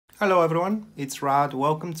Hello everyone, it's Rad.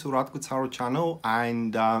 Welcome to Radko Tarot channel,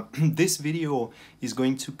 and this video is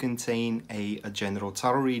going to contain a general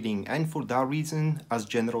tarot reading, and for that reason, as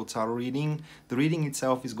general tarot reading, the reading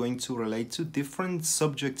itself is going to relate to different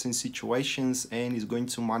subjects and situations and is going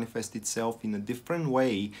to manifest itself in a different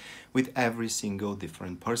way with every single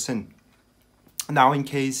different person. Now, in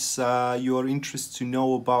case you are interested to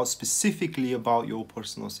know specifically about your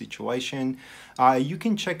personal situation, you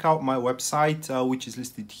can check out my website, which is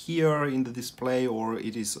listed here in the display, or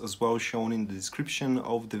it is as well shown in the description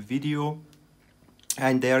of the video.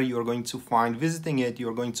 And there you are going to find, visiting it, you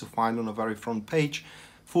are going to find on the very front page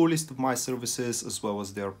full list of my services as well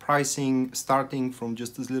as their pricing, starting from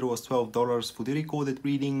just as little as $12 for the recorded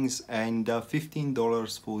readings and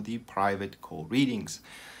 $15 for the private call readings.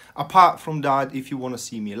 Apart from that, if you want to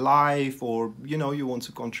see me live, or you want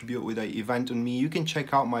to contribute with an event on me, you can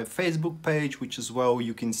check out my Facebook page, which as well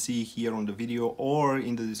you can see here on the video or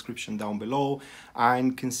in the description down below,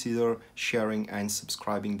 and consider sharing and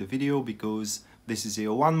subscribing the video, because this is a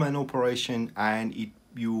one-man operation and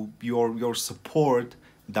your support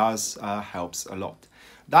does helps a lot.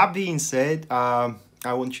 That being said, I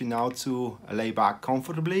want you now to lay back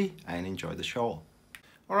comfortably and enjoy the show.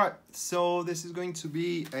 Alright, so this is going to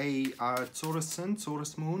be a Taurus Sun,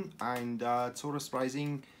 Taurus Moon, and Taurus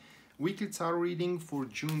Rising weekly tarot reading for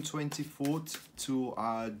June 24th to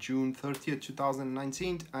June 30th,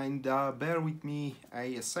 2019. And bear with me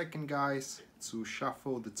a second, guys, to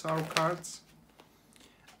shuffle the tarot cards.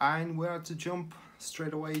 And we're to jump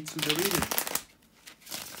straight away to the reading.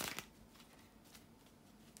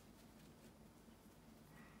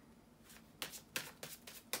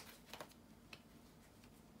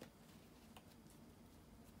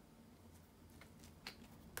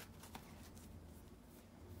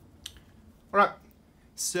 Alright,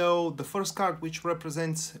 so the first card, which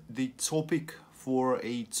represents the topic for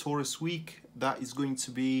a Taurus week, that is going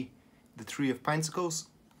to be the Three of Pentacles,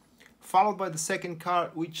 followed by the second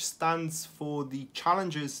card, which stands for the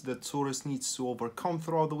challenges that Taurus needs to overcome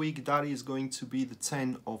throughout the week. That is going to be the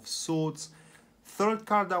Ten of Swords. Third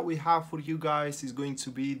card that we have for you guys is going to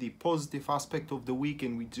be the positive aspect of the week,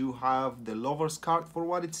 and we do have the Lover's card for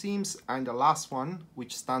what it seems. And the last one,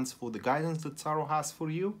 which stands for the guidance that Tarot has for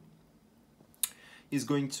you, is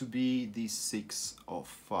going to be the Six of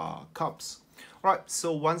Cups. Right,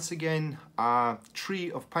 so once again, Three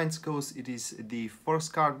of Pentacles, it is the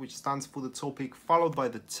first card, which stands for the topic, followed by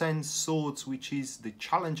the 10 Swords, which is the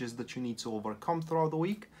challenges that you need to overcome throughout the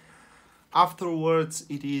week. Afterwards,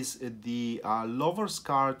 it is the Lover's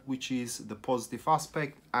card, which is the positive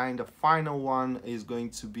aspect, and the final one is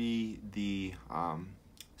going to be the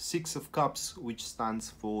Six of Cups, which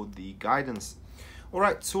stands for the guidance. All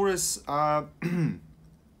right, Taurus,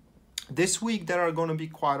 this week there are going to be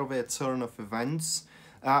quite a turn of events,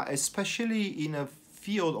 especially in a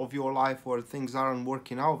field of your life where things aren't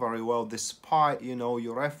working out very well, despite,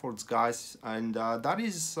 your efforts, guys. And that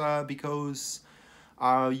is because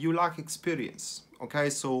you lack experience. Okay,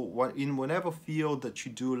 so in whatever field that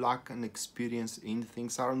you do lack an experience in,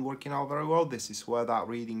 things aren't working out very well. This is where that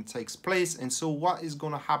reading takes place. And so what is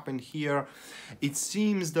going to happen here? It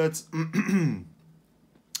seems that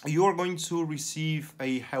you're going to receive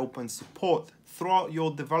a help and support throughout your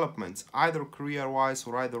development, either career-wise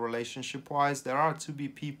or either relationship-wise. There are to be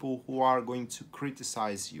people who are going to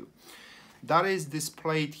criticize you. That is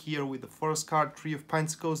displayed here with the first card, Three of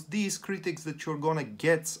Pentacles. These critics that you're gonna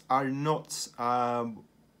get are not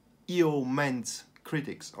ill-meant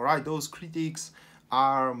critics, all right? Those critics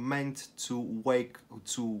are meant to wake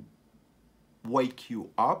you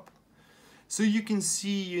up, so you can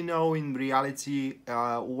see, in reality,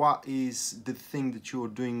 what is the thing that you're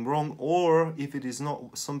doing wrong, or if it is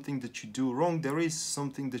not something that you do wrong, there is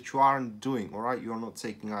something that you aren't doing, all right? You're not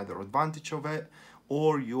taking either advantage of it,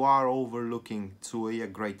 or you are overlooking to a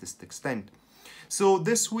greatest extent. So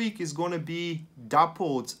this week is going to be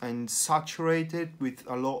dappled and saturated with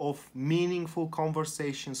a lot of meaningful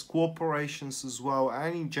conversations, cooperations as well,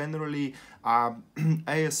 and generally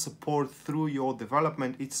a support through your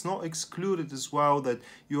development. It's not excluded as well that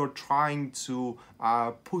you're trying to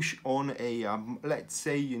push on a, let's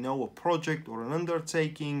say, a project or an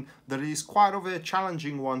undertaking that is quite a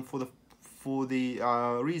challenging one for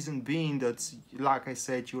the reason being that, like I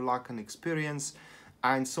said, you lack an experience,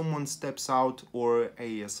 and someone steps out, or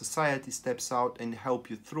a society steps out and help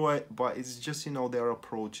you through it, but it's just, their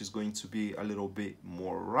approach is going to be a little bit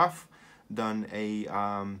more rough than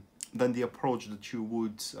the approach that you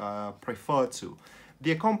would prefer to.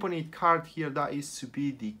 The accompanied card here, that is to be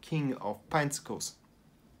the King of Pentacles.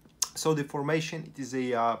 So the formation, it is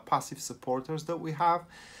a passive supporters that we have.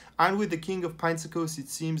 And with the King of Pentacles, it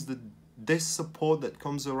seems that this support that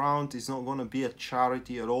comes around is not going to be a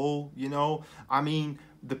charity at all, you know. I mean,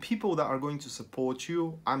 the people that are going to support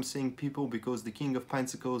you, I'm saying people because the King of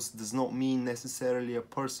Pentacles does not mean necessarily a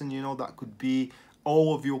person, you know. That could be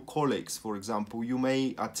all of your colleagues. For example, you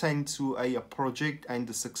may attend to a project and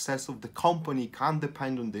the success of the company can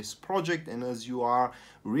depend on this project, and as you are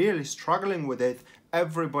really struggling with it,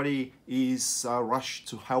 everybody is rushed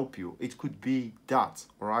to help you. It could be that,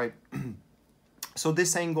 all right? So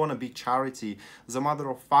this ain't gonna be charity. As a matter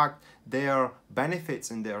of fact, their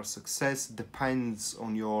benefits and their success depends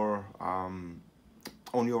on your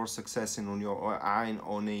success and on your and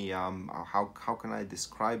on a how can I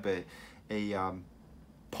describe it, a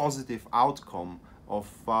positive outcome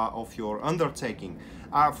of your undertaking.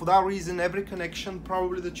 For that reason, every connection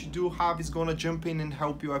probably that you do have is going to jump in and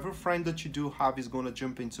help you. Every friend that you do have is going to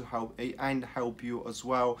jump in to help you as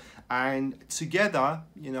well. And together,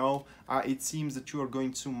 you know, it seems that you are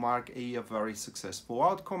going to mark a very successful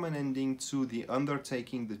outcome and ending to the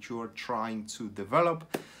undertaking that you are trying to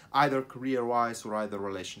develop, either career-wise or either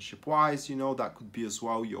relationship-wise. You know, that could be as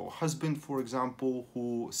well your husband, for example,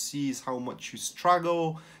 who sees how much you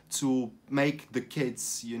struggle to make the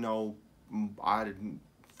kids, you know,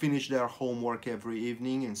 finish their homework every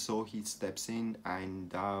evening, and so he steps in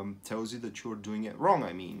and tells you that you're doing it wrong.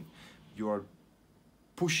 I mean, you're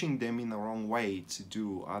pushing them in the wrong way to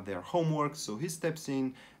do their homework, so he steps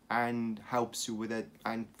in and helps you with it,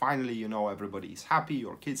 and finally, you know, everybody is happy.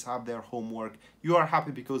 Your kids have their homework, you are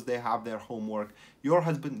happy because they have their homework, your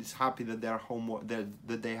husband is happy that their homework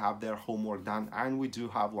that they have their homework done, and we do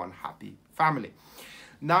have one happy family.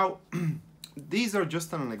 Now these are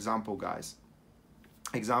just an example, guys,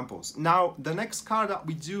 examples. Now the next card that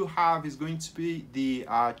we do have is going to be the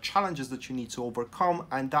challenges that you need to overcome,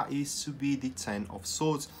 and that is to be the Ten of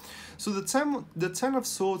Swords. So the ten of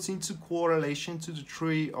Swords, into correlation to the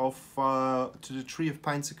Tree of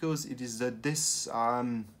Pentacles, it is that this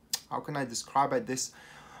how can I describe it, this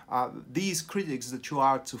these critics that you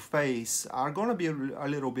are to face are going to be a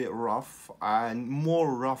little bit rough, and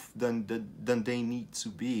more rough than they need to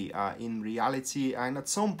be in reality, and at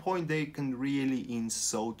some point they can really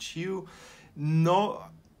insult you,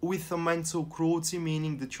 not with a mental cruelty,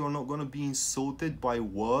 meaning that you're not going to be insulted by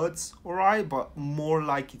words, all right, but more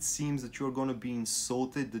like it seems that you're going to be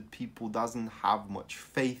insulted that people doesn't have much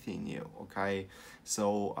faith in you, okay?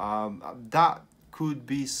 So that could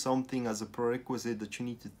be something as a prerequisite that you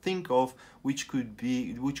need to think of, which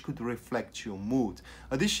could reflect your mood.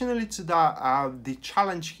 Additionally to that, the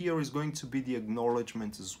challenge here is going to be the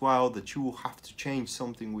acknowledgement as well, that you will have to change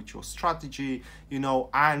something with your strategy, you know,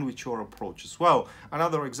 and with your approach as well.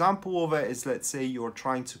 Another example of it is, let's say you're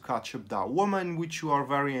trying to catch up that woman which you are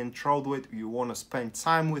very enthralled with, you want to spend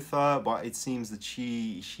time with her, but it seems that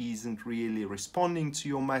she isn't really responding to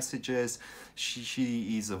your messages,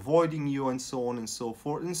 she is avoiding you, and so on and so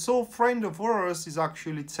forth. And so friend of yours is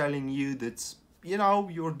actually telling you that, you know,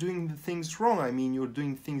 you're doing the things wrong. I mean, you're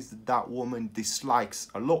doing things that that woman dislikes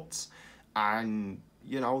a lot, and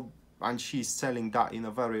you know, and she's telling that in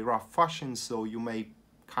a very rough fashion, so you may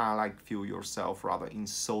kind of like feel yourself rather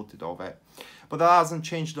insulted of it. But that doesn't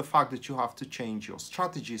change the fact that you have to change your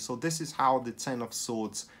strategy. So this is how the Ten of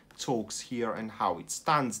Swords talks here and how it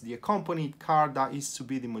stands. The accompanied card, that is to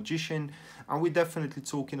be the Magician, and we're definitely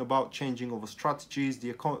talking about changing over strategies.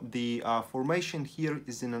 The formation here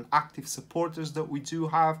is in an active supporters that we do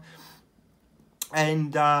have.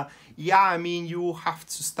 And yeah, I mean, you have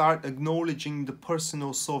to start acknowledging the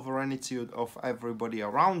personal sovereignty of everybody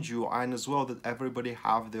around you, and as well that everybody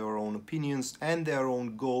have their own opinions and their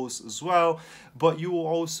own goals as well. But you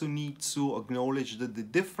also need to acknowledge that the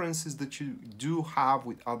differences that you do have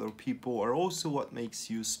with other people are also what makes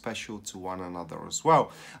you special to one another as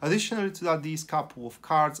well. Additionally to that, these couple of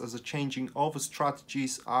cards as a changing of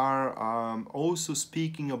strategies are also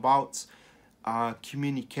speaking about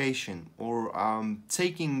communication, or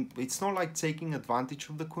it's not like taking advantage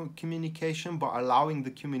of the communication, but allowing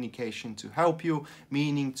the communication to help you,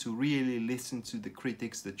 meaning to really listen to the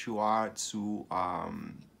critics that you are to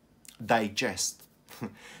digest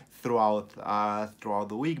throughout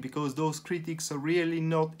the week, because those critics are really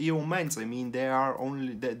not ill meant. I mean, they are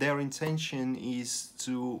only their intention is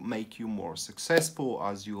to make you more successful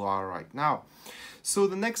as you are right now. So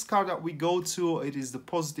the next card that we go to, it is the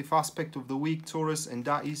positive aspect of the week, Taurus, and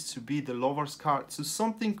that is to be the Lovers card. So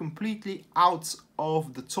something completely out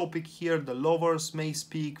of the topic here. The Lovers may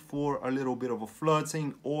speak for a little bit of a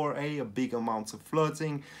flirting or a big amount of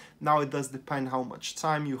flirting. Now it does depend how much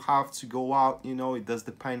time you have to go out, you know, it does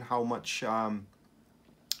depend how much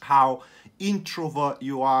how introvert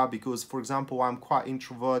you are, because for example I'm quite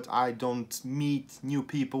introvert. I don't meet new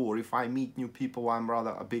people, or if I meet new people I'm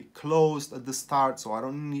rather a bit closed at the start, so I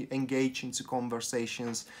don't really engage into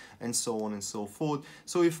conversations and so on and so forth.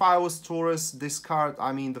 So if I was Taurus, this card,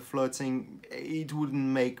 I mean the flirting, it wouldn't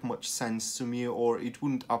make much sense to me, or it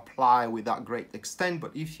wouldn't apply with that great extent.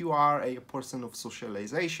 But if you are a person of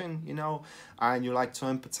socialization, you know, and you like to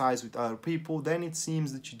empathize with other people, then it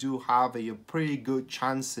seems that you do have a pretty good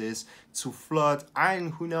chances to flirt,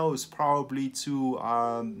 and who knows, probably to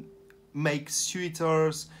make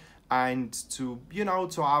suitors, and to, you know,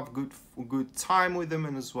 to have good time with them,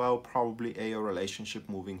 and as well probably a relationship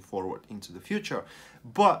moving forward into the future.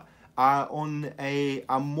 But on a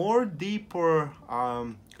more deeper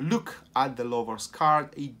look at the Lover's card,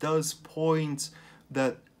 it does point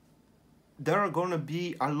that there are going to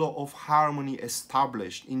be a lot of harmony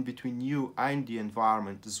established in between you and the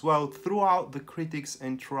environment as well, throughout the critics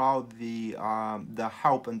and throughout the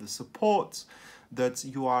help and the support that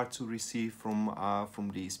you are to receive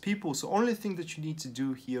from these people. So only thing that you need to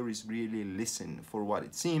do here is really listen for what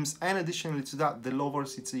it seems. And additionally to that, the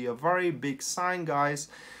Lovers, it's a very big sign, guys,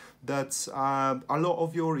 that a lot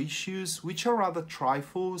of your issues, which are rather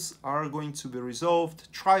trifles, are going to be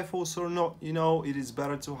resolved. Trifles or not, you know, it is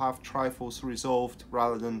better to have trifles resolved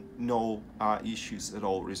rather than no issues at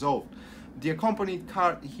all resolved. The accompanied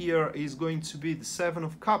card here is going to be the Seven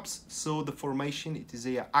of Cups. So the formation, it is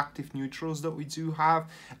a active neutrals that we do have,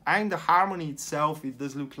 and the harmony itself, it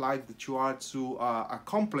does look like that you are to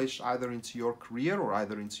accomplish either into your career or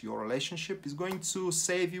either into your relationship, is going to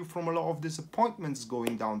save you from a lot of disappointments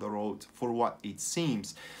going down the road, for what it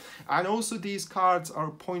seems. And also these cards are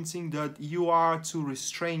pointing that you are to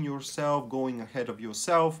restrain yourself, going ahead of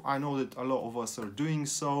yourself. I know that a lot of us are doing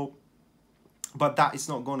so, but that is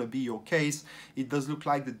not going to be your case. It does look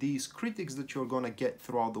like that these critics that you're going to get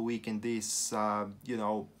throughout the week, and this, you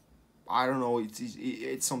know, I don't know,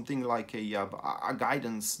 it's something like a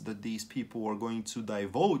guidance that these people are going to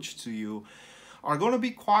divulge to you, are going to be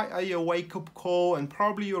quite a wake-up call, and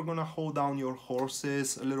probably you're going to hold down your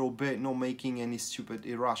horses a little bit, not making any stupid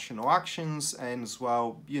irrational actions, and as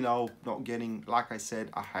well, you know, not getting, like I said,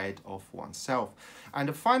 ahead of oneself. And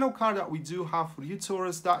the final card that we do have for you,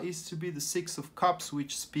 Taurus, that is to be the Six of Cups,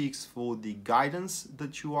 which speaks for the guidance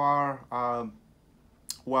that you are,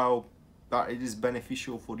 well, that it is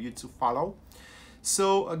beneficial for you to follow.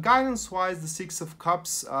 So guidance-wise, the Six of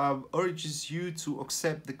Cups urges you to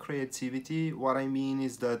accept the creativity. What I mean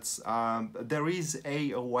is that there is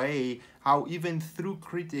a way how even through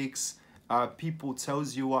critics, people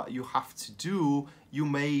tells you what you have to do, you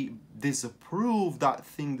may disapprove that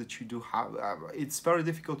thing that you do have. It's very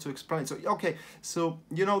difficult to explain. So okay, so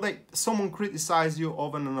you know, someone criticize you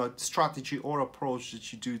of a strategy or approach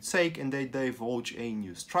that you do take, and they divulge a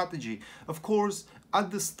new strategy. Of course, at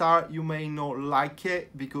the start you may not like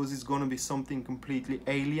it because it's going to be something completely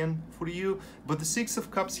alien for you, but the Six of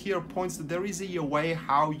Cups here points that there is a way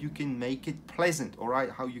how you can make it pleasant, all right,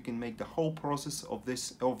 how you can make the whole process of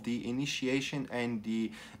this, of the initiation and the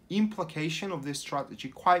implication of this strategy,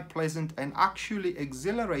 quite pleasant and actually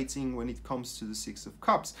exhilarating when it comes to the Six of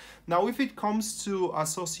Cups. Now, if it comes to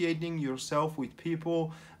associating yourself with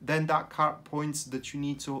people, then that card points that you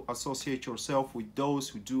need to associate yourself with those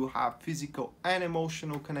who do have physical and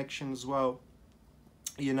emotional connection as well.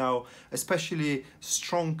 You know, especially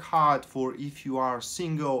strong card for if you are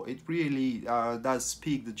single. It really does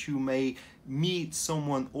speak that you may meet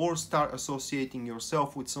someone or start associating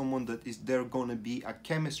yourself with someone that is there gonna be a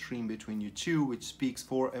chemistry in between you two, which speaks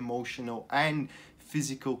for emotional and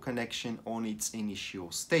physical connection on its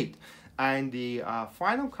initial state. And the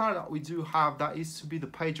final card that we do have, that is to be the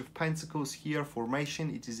Page of Pentacles here,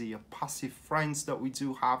 formation. It is a passive friends that we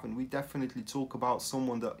do have, and we definitely talk about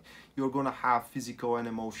someone that you're gonna have physical and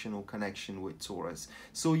emotional connection with, Taurus.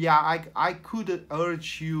 So yeah, I could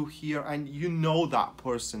urge you here, and you know that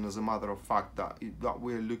person, as a matter of fact, that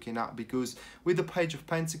we're looking at, because with the Page of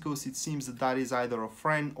Pentacles, it seems that that is either a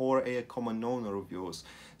friend or a common owner of yours.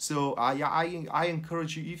 So yeah, I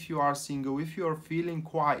encourage you, if you are single, if you are feeling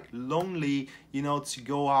quite lonely, you know, to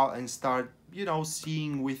go out and start, you know,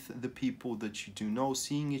 seeing with the people that you do know,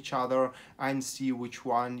 seeing each other, and see which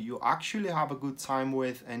one you actually have a good time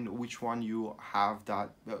with, and which one you have that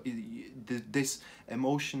this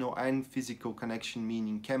emotional and physical connection,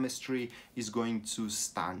 meaning chemistry, is going to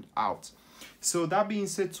stand out. So that being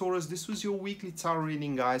said, Taurus, this was your weekly tarot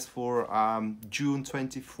reading, guys, for June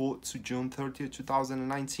 24th to June 30th,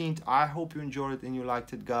 2019. I hope you enjoyed it and you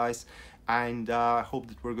liked it, guys, and I hope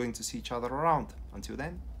that we're going to see each other around. Until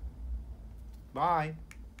then, bye.